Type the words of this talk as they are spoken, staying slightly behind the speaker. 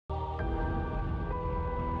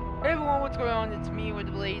Hey everyone, what's going on? It's me with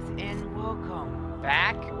the Blaze, and welcome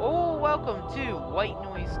back. Oh, welcome to White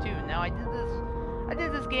Noise 2. Now I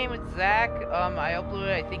did this game with Zach. I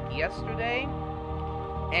uploaded I think yesterday,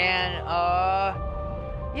 and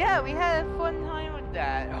yeah, we had a fun time with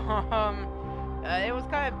that. It was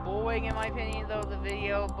kind of boring in my opinion though, the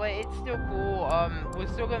video, but it's still cool. We're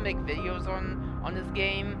still gonna make videos on this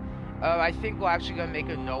game. I think we're actually gonna make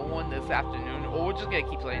another one this afternoon, or we're just gonna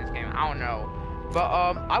keep playing this game. I don't know. But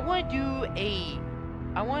I want to do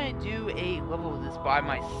a level of this by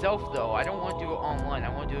myself though. I don't want to do it online. I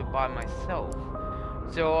want to do it by myself.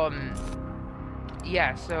 So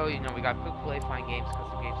yeah. So you know we got quick play, find games,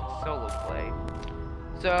 custom games, and solo play.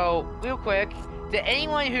 So real quick, to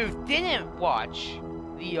anyone who didn't watch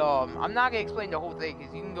the I'm not gonna explain the whole thing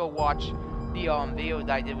because you can go watch the video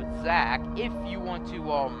that I did with Zach if you want to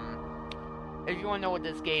know what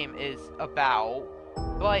this game is about.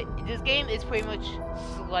 But this game is pretty much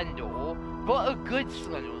Slender, but a good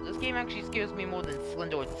Slender. This game actually scares me more than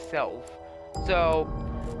Slender itself. So,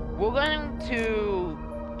 we're going to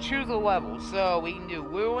choose a level. So, we can do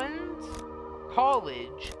Ruins,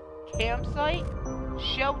 College, Campsite,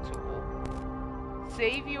 Shelter,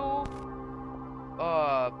 Savior,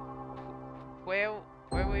 Burial,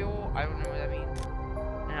 I don't know what that means,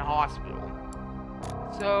 and a Hospital.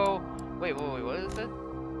 So, wait, what is it?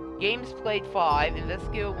 Games played 5,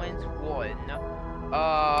 investigator wins 1.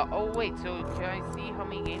 Oh wait, so can I see how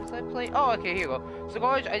many games I played? Oh, okay, here we go. So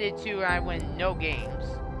college I did 2 and I win no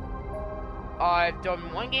games. I've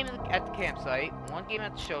done 1 game at the campsite, 1 game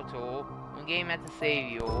at the shelter, 1 game at the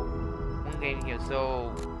Savior, 1 game here.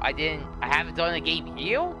 So I haven't done a game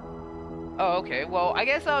here? Oh, okay, well, I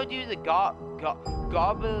guess I'll do the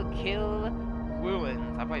Gobble-Kill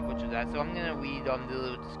Ruins. I probably butchered that, so I'm gonna read the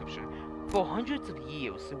little description. For hundreds of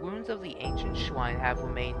years, the ruins of the ancient shrine have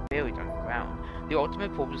remained buried underground. The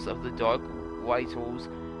ultimate purpose of the dark rituals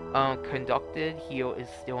conducted here is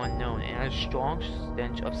still unknown, and a strong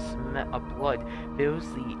stench of blood fills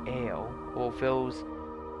the air, or fills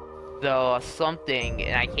the something,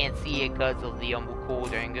 and I can't see it because of the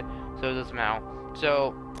recording, so it doesn't matter.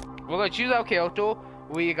 So, we're gonna choose our character.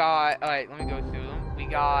 We got, alright, let me go through them. We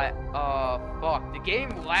got, fuck, the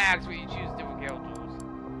game lags when you choose different characters.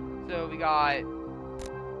 So we got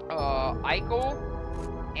Eichel,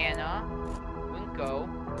 Anna, Winko,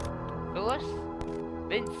 Phyllis,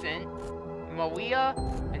 Vincent, Maria,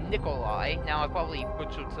 and Nikolai. Now I probably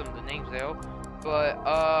butchered some of the names there, but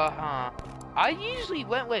I usually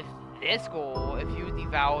went with this goal. If you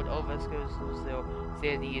devoured, oh, this goes still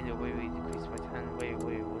sandy and the way we decreased by 10. Wait,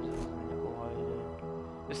 what is this? Nikolai.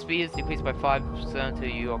 The speed is decreased by 5% until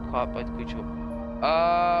you are caught by the creature.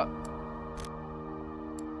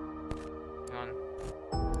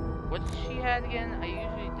 What she had again? I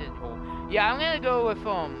usually did. Oh, yeah, I'm gonna go with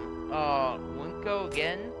Winko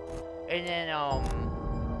again, and then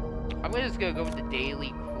I'm just gonna go with the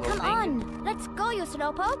daily clothing. Come on, let's go, you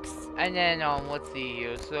slowpokes. And then let's see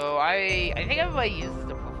here. So I think everybody uses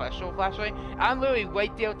the professional flashlight. I'm literally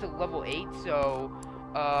right there to level 8, so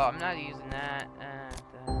I'm not using that.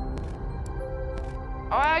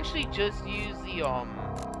 I'll actually just use the how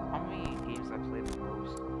many games I played the most?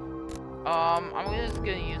 I'm just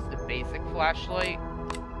gonna use the basic flashlight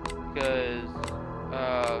because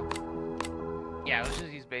yeah, let's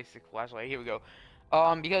just use basic flashlight. Here we go.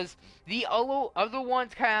 Because the other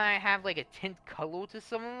ones kind of have like a tint color to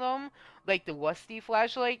some of them, like the rusty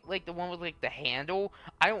flashlight, like the one with like the handle.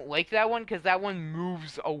 I don't like that one because that one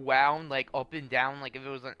moves around like up and down like if it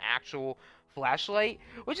was an actual flashlight,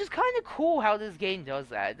 which is kind of cool how this game does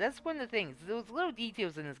that. That's one of the things. There's little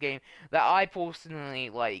details in this game that I personally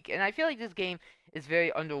like, and I feel like this game is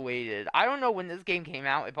very underrated. I don't know when this game came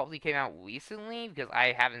out. It probably came out recently because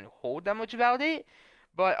I haven't heard that much about it,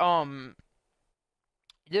 but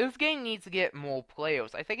this game needs to get more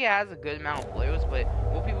players. I think it has a good amount of players, but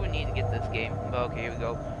more people need to get this game. Okay, here we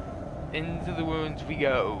go. Into the ruins we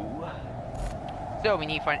go. So we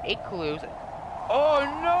need to find 8 clues. Oh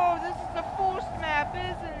no, this is the first map,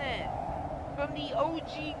 isn't it? From the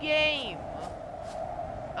OG game.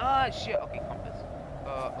 Ah, shit. Okay, compass.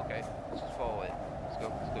 Okay. Let's just follow it. Let's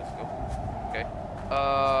go. Okay. I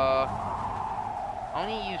don't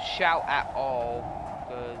need to use shout at all,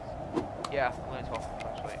 because, yeah, I'm gonna talk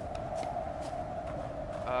flashlight.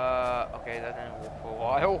 Okay, that didn't work for a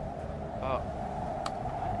while.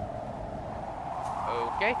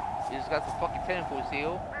 Okay. We just got some fucking tentacles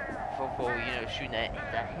here. For you know, shooting at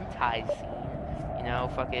the hentai scene, you know,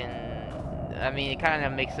 fucking, I mean, it kind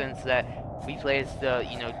of makes sense that we play as the,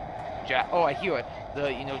 you know, oh, I hear it,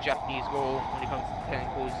 the, you know, Japanese girl when it comes to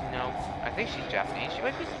tentacles, you know, I think she's Japanese, she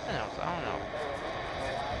might be something else, I don't know.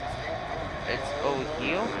 Let's go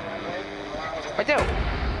heal. I do.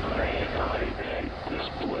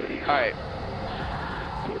 Alright.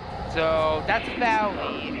 So, that's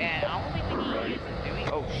Valley, and I don't think we need to use it, do we?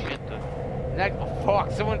 Oh shit, oh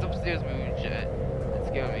fuck, someone's upstairs moving shit. That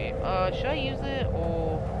scared me. Should I use it,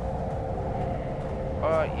 or...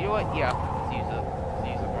 you know what? Yeah, let's use it. Let's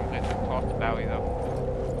use it. I'm gonna toss the Valley, though.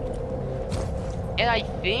 And I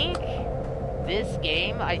think, this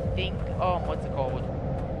game, what's it called?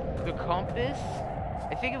 The compass,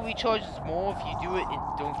 I think it recharges more if you do it in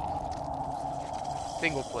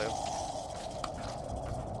single player.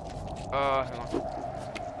 Hang on.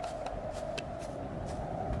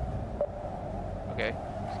 Okay,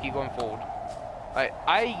 just keep going forward.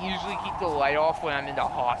 I usually keep the light off when I'm in the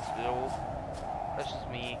hospital. That's just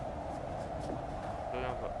me. I don't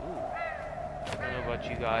know about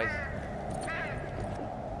you guys.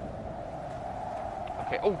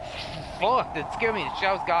 Okay. Oh, fuck! That scared me. The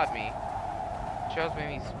shells got me. The shells made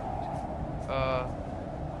me.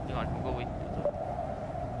 Hang on. We'll go with.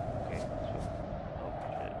 Okay. Oh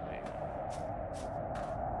shit! Wait.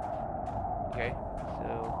 Okay.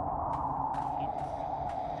 So.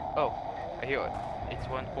 Oh, I hear it. It's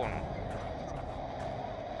one corner.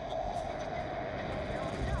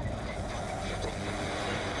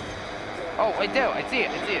 Oh, I do. I see it.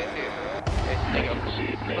 Okay, there you go.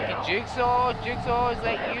 Look at Jigsaw. Jigsaw, is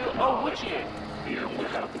that you? Oh, which one? Here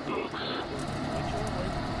without books.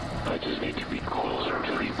 I just need to be closer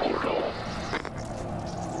to the portal.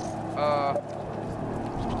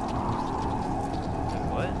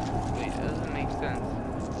 What? Wait, that doesn't make sense.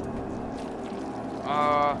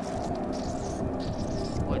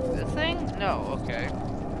 What's this thing? No, okay.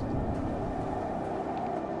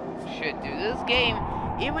 Shit, dude, this game,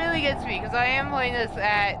 it really gets me, because I am playing this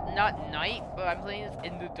at, not night, but I'm playing this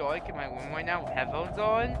in the dark in my room right now with headphones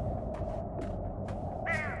on.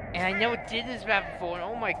 And I never did this map before, and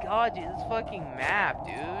oh my god, dude, this fucking map,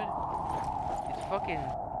 dude. It's fucking,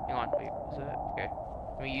 hang on, wait, what's that? Okay.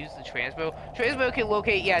 Let me use the transpo. Transpo can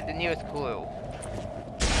locate, yeah, the nearest clue.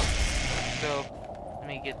 So, let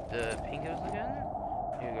me get the pingos again.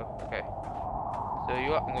 Here we go, okay. So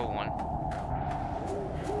you're up and go one.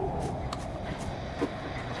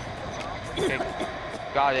 Okay,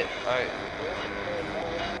 got it. Alright.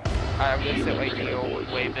 I'm gonna sit right here,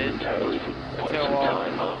 wave it. Until,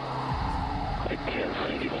 I can't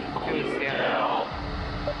find even until we stand out.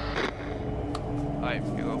 Alright,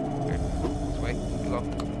 here we go. Okay. This way, here we go.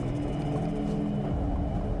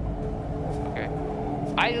 Okay.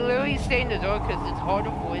 I literally stay in the door because it's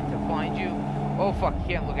harder for it to find you. Oh fuck, you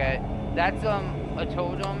can't look at it. That's, a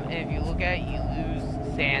totem, and if you look at it, you lose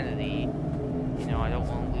sanity. You know, I don't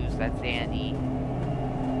want to lose that sanity.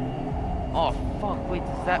 Oh, fuck, wait, do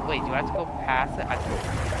I have to go past it? I have to go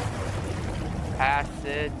past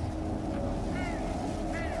it.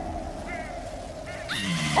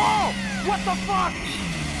 Oh! What the fuck?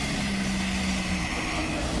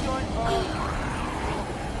 Oh my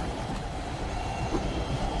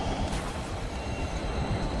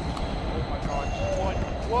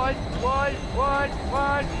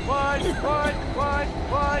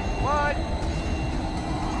god, what?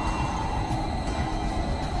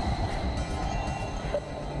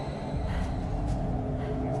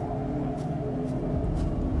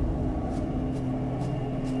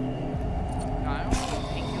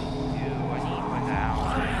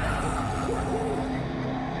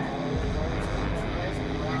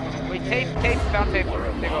 Tape, found tape. There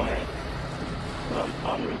you go.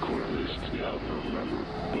 I'm recording this to help remember,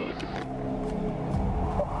 but...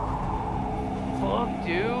 Fuck,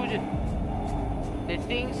 dude. The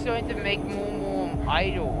thing's starting to make more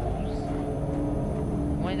idols.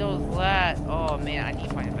 When those last... Oh, man, I need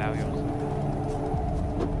to find the values.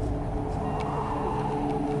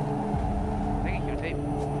 I think I hear tape.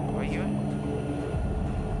 Do I hear it?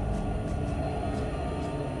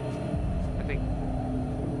 I think...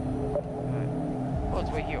 Oh, it's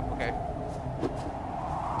right here. Okay.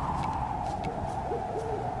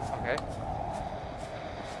 Okay.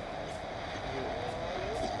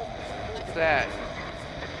 What's that?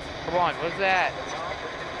 Come on, what's that?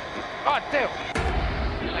 Oh, dude!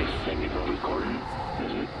 Nice. Thank you for recording.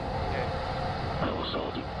 Is it? Okay. I will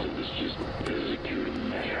solve it. It's just a security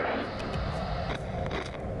measure.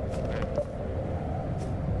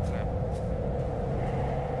 Okay.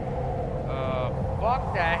 Fuck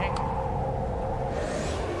that.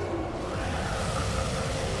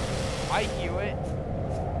 I hear it.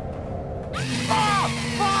 Oh,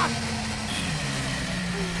 fuck!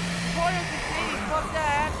 Point of the city, fuck that, I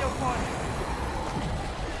have no point.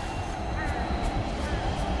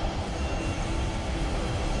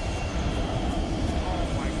 Oh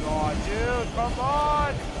my god, dude. Come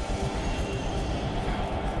on!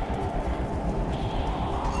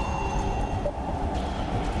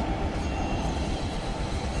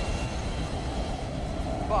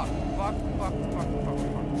 Fuck.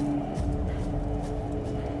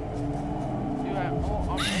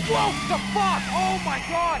 Dude, whoa, the fuck! Oh my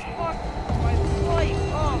god! Fuck my life!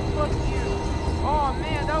 Oh, fuck you! Oh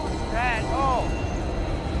man, that was bad. Oh.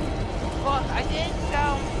 Fuck, I didn't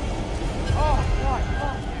sound... Oh god,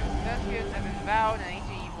 fuck dude. That's good. I've been vowed and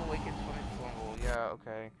ancient evil awakens from its slumber. Yeah,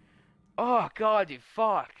 okay. Oh god, dude,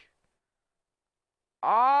 fuck.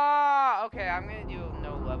 Ah, okay, I'm gonna do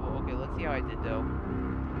no level. Okay, let's see how I did though.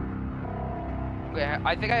 Okay,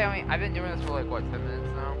 I think I've been doing this for like, what, 10 minutes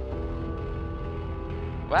now?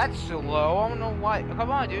 Well, that's slow, I don't know why.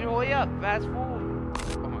 Come on, dude, hurry up, fast forward.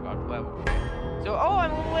 Oh my god, level. So, oh,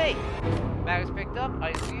 I'm on the way. Bag is picked up, I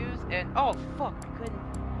used, and, oh, fuck, I couldn't.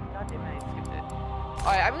 God damn it, I skipped it.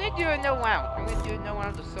 Alright, I'm gonna do a no round. I'm gonna do a no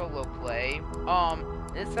round of solo play.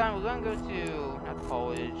 This time we're gonna go to, not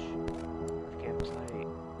college. Campsite.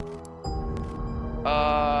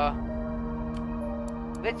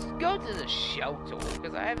 Let's go to the shelter,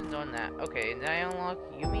 because I haven't done that. Okay, and I unlock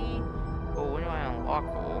Yumi? Oh, when do I unlock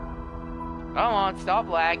her? Come on, stop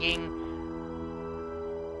lagging.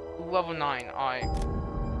 Level 9, alright.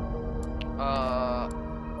 I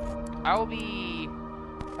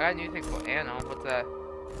got a new thing for Anna. What's that?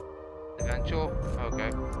 Adventure?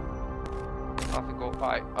 Okay. Classical.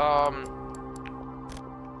 Alright,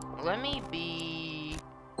 let me be...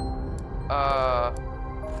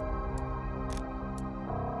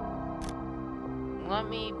 Let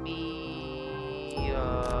me be...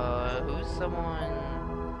 Who's someone...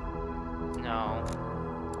 No.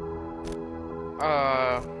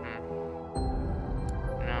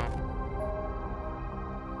 No.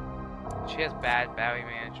 She has bad battery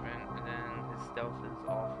management, and then his stealth is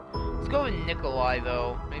awful. Let's go with Nikolai,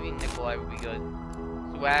 though. Maybe Nikolai would be good.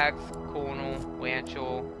 Swags, Colonel,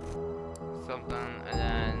 Rancho, something, and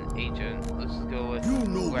then Agent. Let's go with You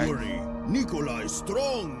no Swags. worry. Nikolai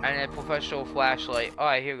strong. And then Professional Flashlight.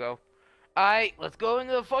 Alright, here we go. Alright, let's go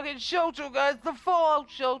into the fucking shelter, guys. The Fallout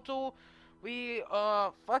shelter. We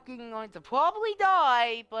are fucking going to probably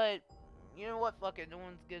die, but you know what? Fuck it. No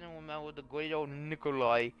one's gonna remember the great old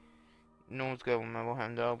Nikolai. No one's gonna remember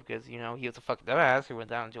him though, because you know he was a fucking dumbass who went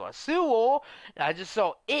down into a sewer. And I just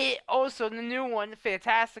saw it. Also, the new one,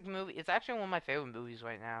 fantastic movie. It's actually one of my favorite movies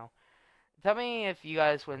right now. Tell me if you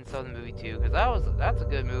guys went and saw the movie too, because that's a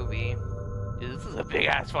good movie. Dude, this is a big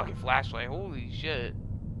ass fucking flashlight. Holy shit.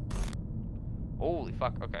 Holy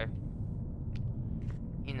fuck. Okay.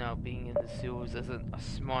 You know, being in the sewers isn't a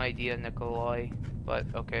smart idea, Nikolai. But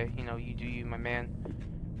okay, you know, you do you, my man.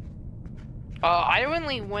 I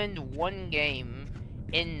only win one game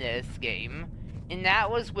in this game, and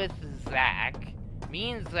that was with Zach.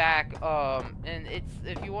 Me and Zach, and it's,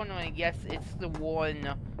 if you want to guess, it's the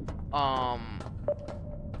one,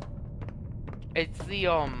 it's the,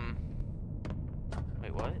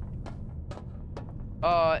 wait, what?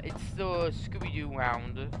 It's the Scooby-Doo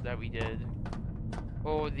round that we did.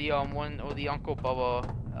 Or the, or the Uncle Bubba,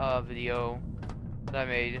 video that I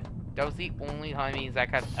made. That was the only time me and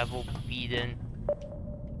Zach have ever beaten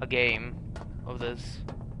a game of this.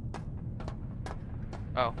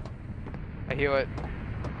 Oh. I hear it.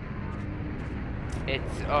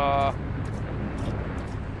 It's,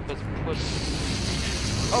 push.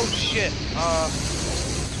 Oh shit,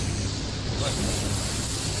 what?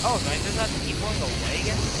 Oh, do I just have to keep going away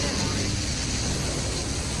against it?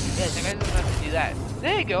 Yes, I just have to do that.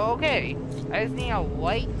 There you go, okay. I just need a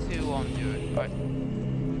light to, do it.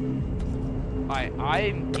 Alright,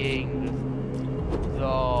 I'm getting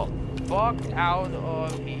the fuck out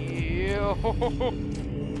of here.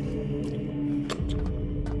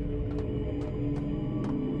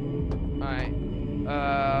 Alright,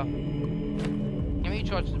 let me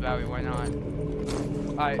charge the battery, why not?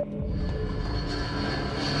 Alright,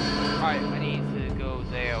 I need to go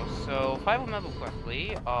there. So, if I remember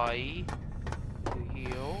correctly, I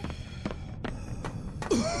heal.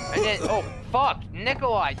 And then, oh, fuck!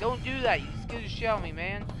 Nikolai, don't do that! You scared the shit out of me,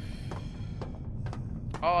 man.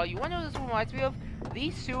 You wanna know what this reminds me of?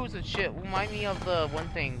 These sewers and shit remind me of the one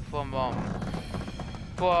thing from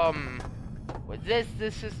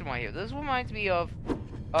this system right here. This reminds me of,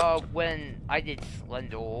 when I did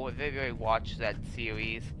Slender. If anybody watched that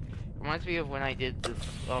series, it reminds me of when I did this,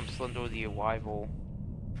 Slender the Arrival.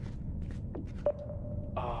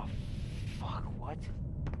 Oh, fuck, what?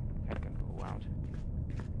 I gotta go around.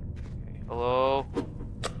 Okay, hello?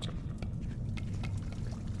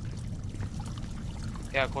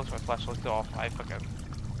 Yeah, of course my flashlight's off. I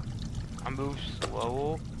move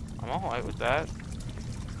slow. I'm alright with that.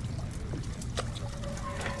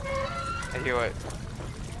 I hear it.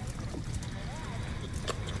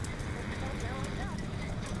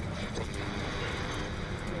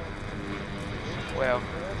 Well.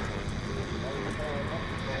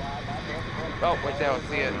 Oh, wait there, I'll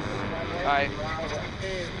see it. Alright.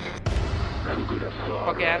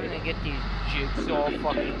 Okay, I'm gonna get these jigsaw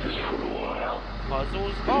fucking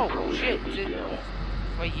puzzles. Oh, shit, is it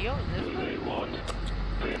right here in this one?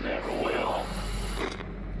 They never will.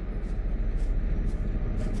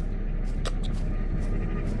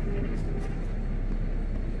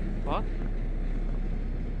 Fuck?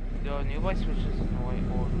 The nearby switches in the way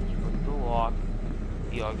orders for the lock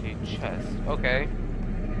the arcade chest. Okay.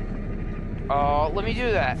 Let me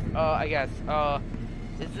do that. I guess.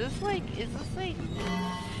 Is this like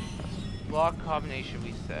lock combination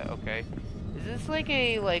reset? Okay. Is this like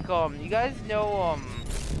a you guys know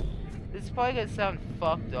this is probably gonna sound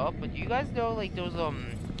fucked up, but do you guys know like those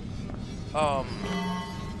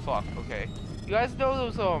fuck, okay. You guys know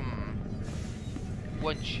those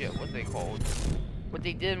what they called? What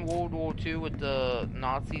they did in World War II, what the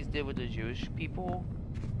Nazis did with the Jewish people?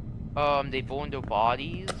 They burned their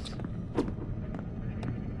bodies.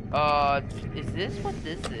 Is this what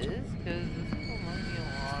this is? Cause this reminds me a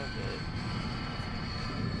lot of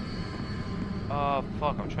it.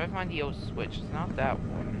 Fuck, I'm trying to find the old switch. It's not that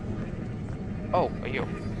one. Oh, right here.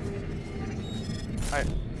 Alright,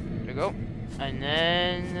 there we go. And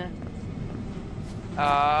then...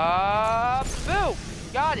 boom!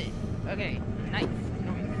 Got it! Okay, nice.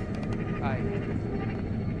 Alright.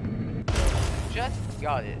 Just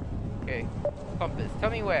got it. Okay. Compass, tell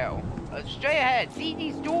me where. Straight ahead. See,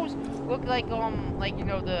 these doors look like you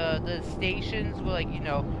know, the stations where, like, you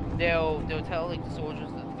know, they'll tell, like, the soldiers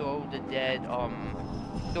to throw the dead,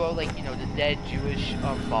 like, you know, the dead Jewish,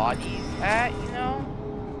 bodies at, you know?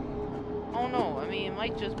 Oh no, I mean, it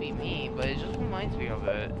might just be me, but it just reminds me of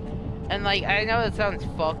it. And, like, I know that sounds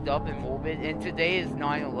fucked up and morbid, and today is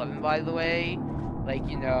 9/11, by the way. Like,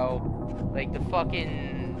 you know, like, the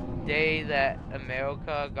fucking day that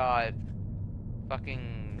America got fucking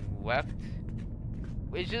left.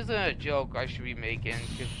 Which isn't a joke I should be making,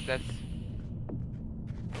 because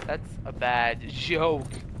that's a bad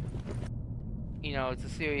joke. You know, it's a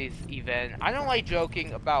serious event. I don't like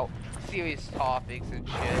joking about serious topics and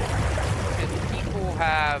shit, because people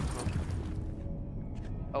have...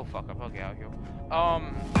 Oh fuck, I'm fucking out here. I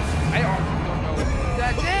honestly don't know what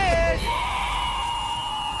that is!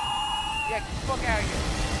 Yeah, get the fuck out of here.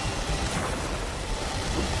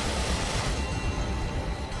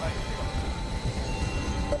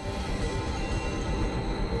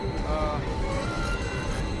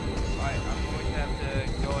 Alright, I'm going to have to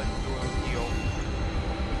go and do a heal.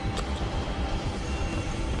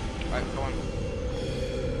 Alright, go on.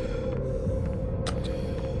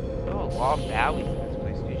 Oh, a lot of valleys in this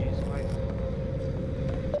place, did you see?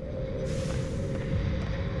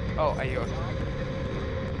 Oh, I hear it.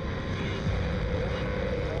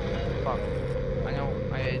 Fuck. I know,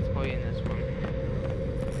 it's probably in this one.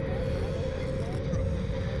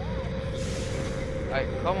 Alright,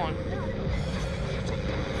 come on.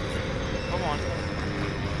 Come on.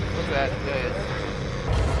 Look at that. There it is.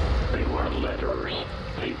 They were letters.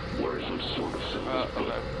 They were some sort of symbols.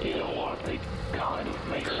 Okay. You know what? They kind of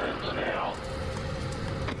make sense now.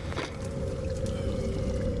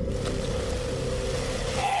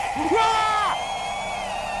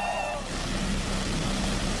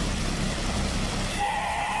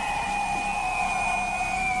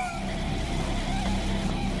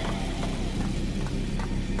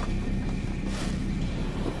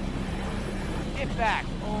 Get back!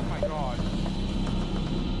 Oh my god.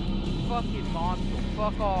 Fucking monster.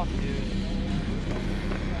 Fuck off, dude.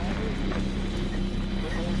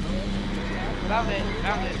 Found it.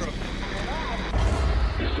 Found it.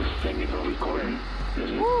 Is this thing even recording?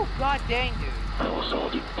 Woo! God dang, dude. I was all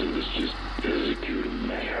to do is just execute a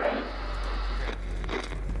mayor.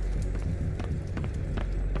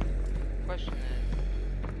 Question is...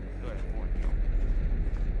 Go ahead, go on, go.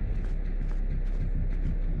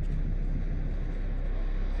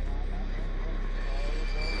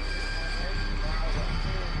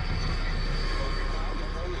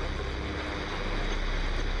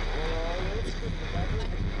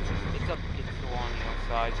 It's up to get so on the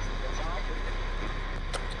outside.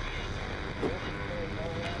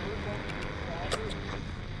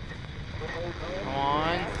 Come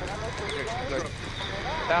on. Good.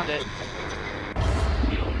 Found it.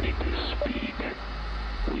 We don't need to speak.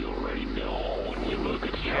 We already know when we look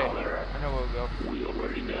at each other. I know where we'll go. We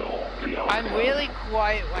already know the outcome. I'm really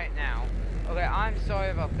quiet right now. Okay, I'm sorry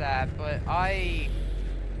about that, but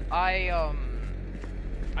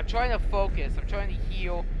I'm trying to focus. I'm trying to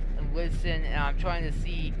heal and listen, and I'm trying to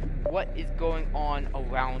see what is going on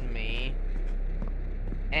around me.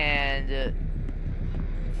 And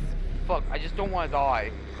fuck, I just don't want to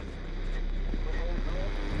die.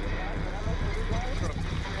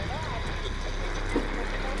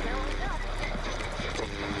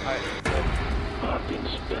 Alright, I've been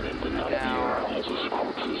spending the night now. here as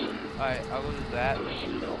corpses. Alright, I'll lose that.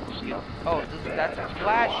 Oh, that's a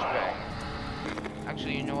flashbang.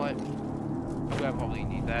 Actually, you know what? I'm gonna probably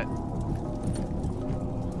need that.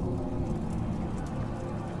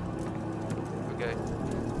 Okay.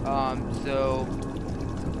 So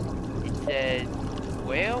it said,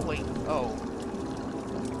 well, wait, oh.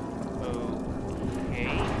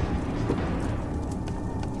 Okay.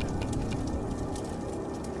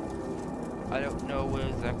 I don't know where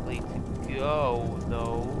exactly to go,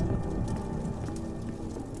 though.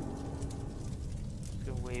 Let's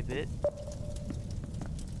go away a bit.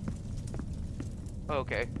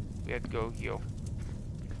 Okay, we have to go here.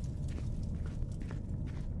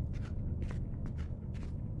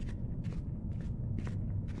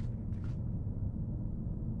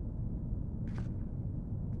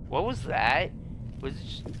 What was that? Was it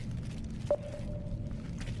just...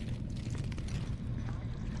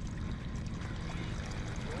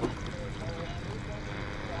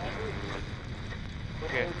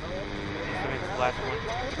 Okay. This is the last one.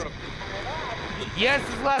 Yes, this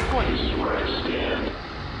is the last one!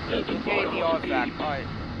 Okay, the artifact. Alright.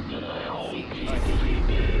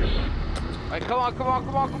 Alright, come on, come on,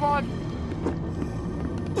 come on, come on!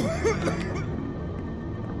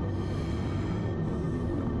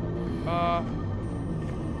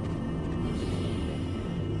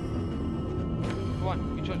 Come on,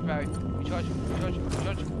 recharge battery. Recharge, recharge,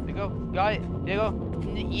 recharge. There you go. Got it. There you go.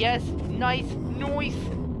 Yes, nice, noise.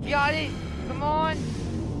 Got it. Come on.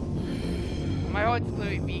 My heart's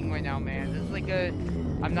literally beating right now, man. This is like a...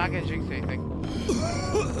 I'm not gonna jinx anything.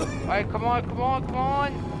 Alright, come on, come on, come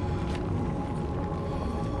on!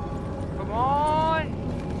 Come on!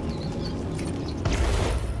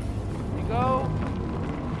 There you go.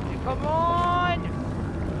 Come on!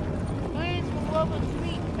 Please, for the love of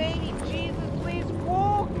sweet baby Jesus, please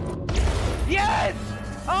walk! Yes!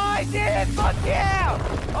 Oh, I did it! Fuck yeah!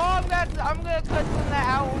 Oh, I'm gonna cut some of that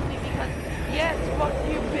out only because... Yes, fuck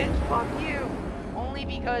you, bitch, fuck you! Only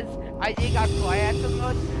because I did got quiet so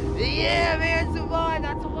much. Yeah, man, survive!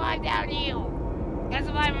 Not survive down here! Gotta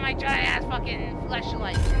survive in my giant ass fucking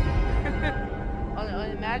fleshlight. An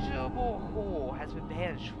unimaginable hole has been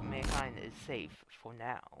banished from mankind and is safe for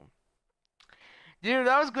now. Dude,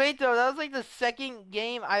 that was great though. That was like the second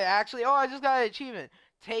game I actually... Oh, I just got an achievement.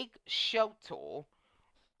 Take shelter.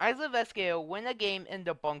 As a investigator, win a game in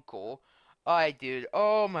the bunker. Alright, dude.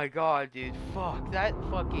 Oh my god, dude. Fuck. That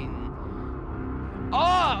fucking...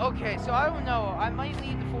 Oh, okay. So I don't know. I might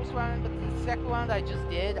leave the first round, but the second round I just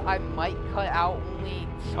did, I might cut out only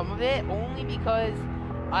some of it. Only because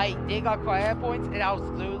I did got quiet points and I was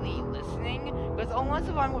literally listening. Because unless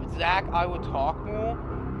if I'm with Zach, I would talk more.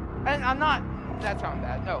 And I'm not... That sounds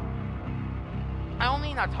bad. No. I don't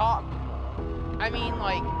mean I talk more. I mean,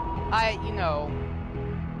 like, you know...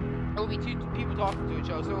 It'll be two people talking to each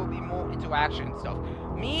other, so it'll be more interaction and stuff.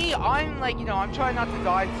 Me, I'm like, you know, I'm trying not to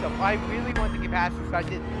die and stuff. I really want to get past this. I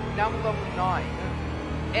did. Now I'm level 9.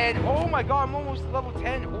 And, oh my god, I'm almost level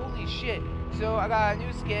 10. Holy shit. So, I got a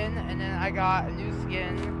new skin, and then I got a new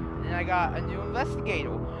skin, and then I got a new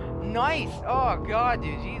investigator. Nice. Oh god,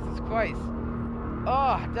 dude. Jesus Christ.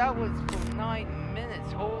 Oh, that was for 9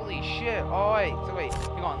 minutes. Holy shit. Alright, so wait.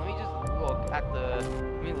 Hang on, let me just look at the...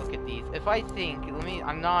 Let me look at these. If I think,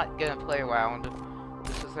 I'm not gonna play around.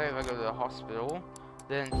 Just to say if I go to the hospital,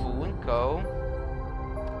 then for Winco,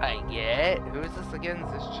 I get, who is this again?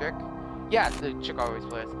 Is this chick? Yeah, it's the chick I always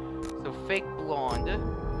plays. So fake blonde.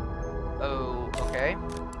 Oh, okay.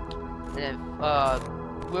 And then,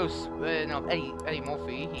 Eddie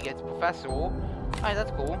Murphy, he gets professor. Alright,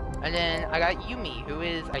 that's cool. And then I got Yumi, who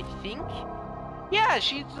is, I think, yeah,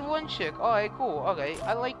 she's the one chick. Alright, cool. Okay,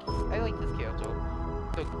 I like this character.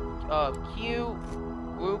 So, cute,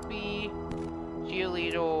 groupie,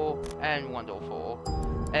 cheerleader, and wonderful.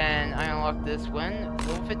 And I unlocked this one,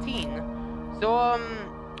 level 15. So,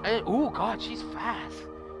 and, ooh, god, she's fast.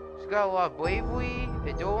 She's got a lot of bravery,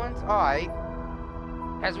 endurance. Alright.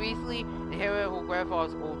 Has recently inherited her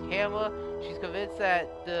grandfather's old hammer. She's convinced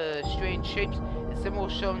that the strange shapes and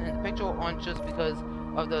symbols shown in the picture aren't just because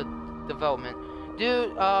of the development.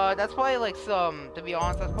 Dude, that's probably like some, to be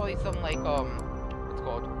honest, that's probably some like, what's it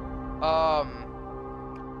called?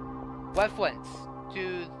 Reference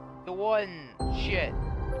to the one shit.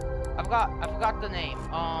 I forgot the name.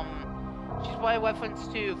 She's probably a reference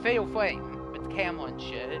to Fatal Frame with the camera and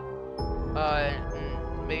shit.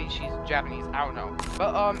 Maybe she's Japanese, I don't know.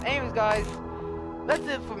 But, anyways, guys, that's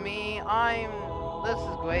it for me. This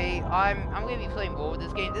is great. I'm gonna be playing more with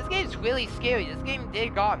this game. This game's really scary. This game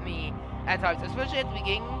did got me at times, especially at the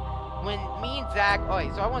beginning when me and Zach.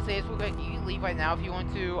 Alright, so I want to say this real quick. You can leave right now if you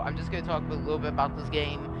want to. I'm just gonna talk a little bit about this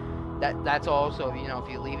game. That's all. So you know, if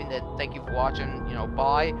you're leaving, then thank you for watching. You know,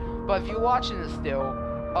 bye. But if you're watching this still,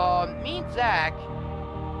 me and Zach,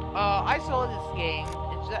 I saw this game.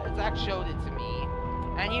 And Zach showed it to me,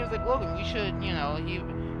 and he was like, "Logan, we should, you know,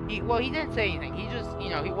 well, he didn't say anything. He just, you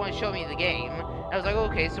know, he wanted to show me the game." And I was like,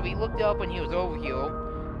 "Okay." So we looked it up when he was over here,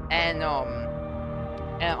 and on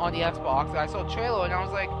the Xbox, and I saw a trailer, and I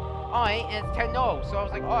was like, "Alright," and it's $10. So I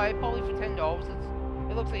was like, "Alright, probably for $10,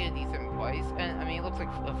 it looks like a decent price." And I mean, it looks like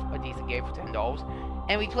a decent game for $10.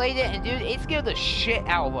 And we played it, and dude, it scared the shit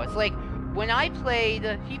out of us. Like when I played,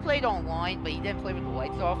 he played online, but he didn't play with the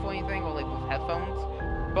lights off or anything, or like with headphones.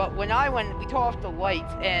 But when we tore off the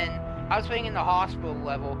lights, and I was playing in the hospital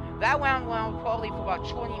level, that round went on probably for about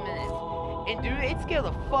 20 minutes. And dude, it scared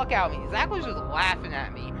the fuck out of me. Zach was just laughing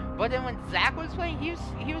at me. But then when Zach was playing, he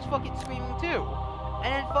was fucking screaming too.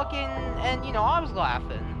 And then you know, I was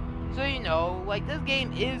laughing. So, you know, like, this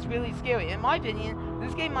game is really scary. In my opinion,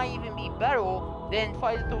 this game might even be better than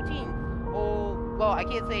Friday the 13th. Or, well, I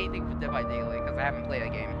can't say anything for Dead by Daylight, because I haven't played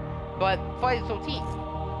that game. But Friday the 13th.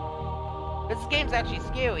 This game's actually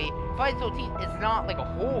scary. Friday the 13th is not like a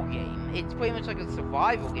horror game. It's pretty much like a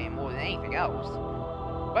survival game more than anything else.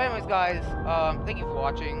 But anyways, guys, thank you for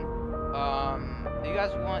watching. Do you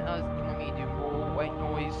guys want me to do more white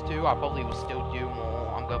noise too? I probably will still do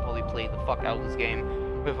more. I'm gonna probably play the fuck out of this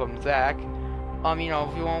game with Zach. You know,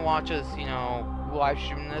 if you want to watch us, you know, live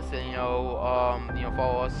stream this, and you know,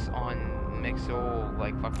 follow us on Mixer or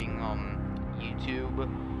like fucking YouTube,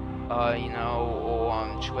 you know, or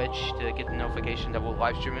on Twitch to get the notification that we're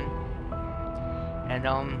live streaming.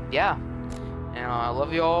 And yeah. And I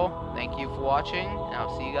love you all. Thank you for watching, and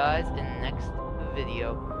I'll see you guys in the next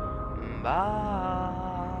video. Bye.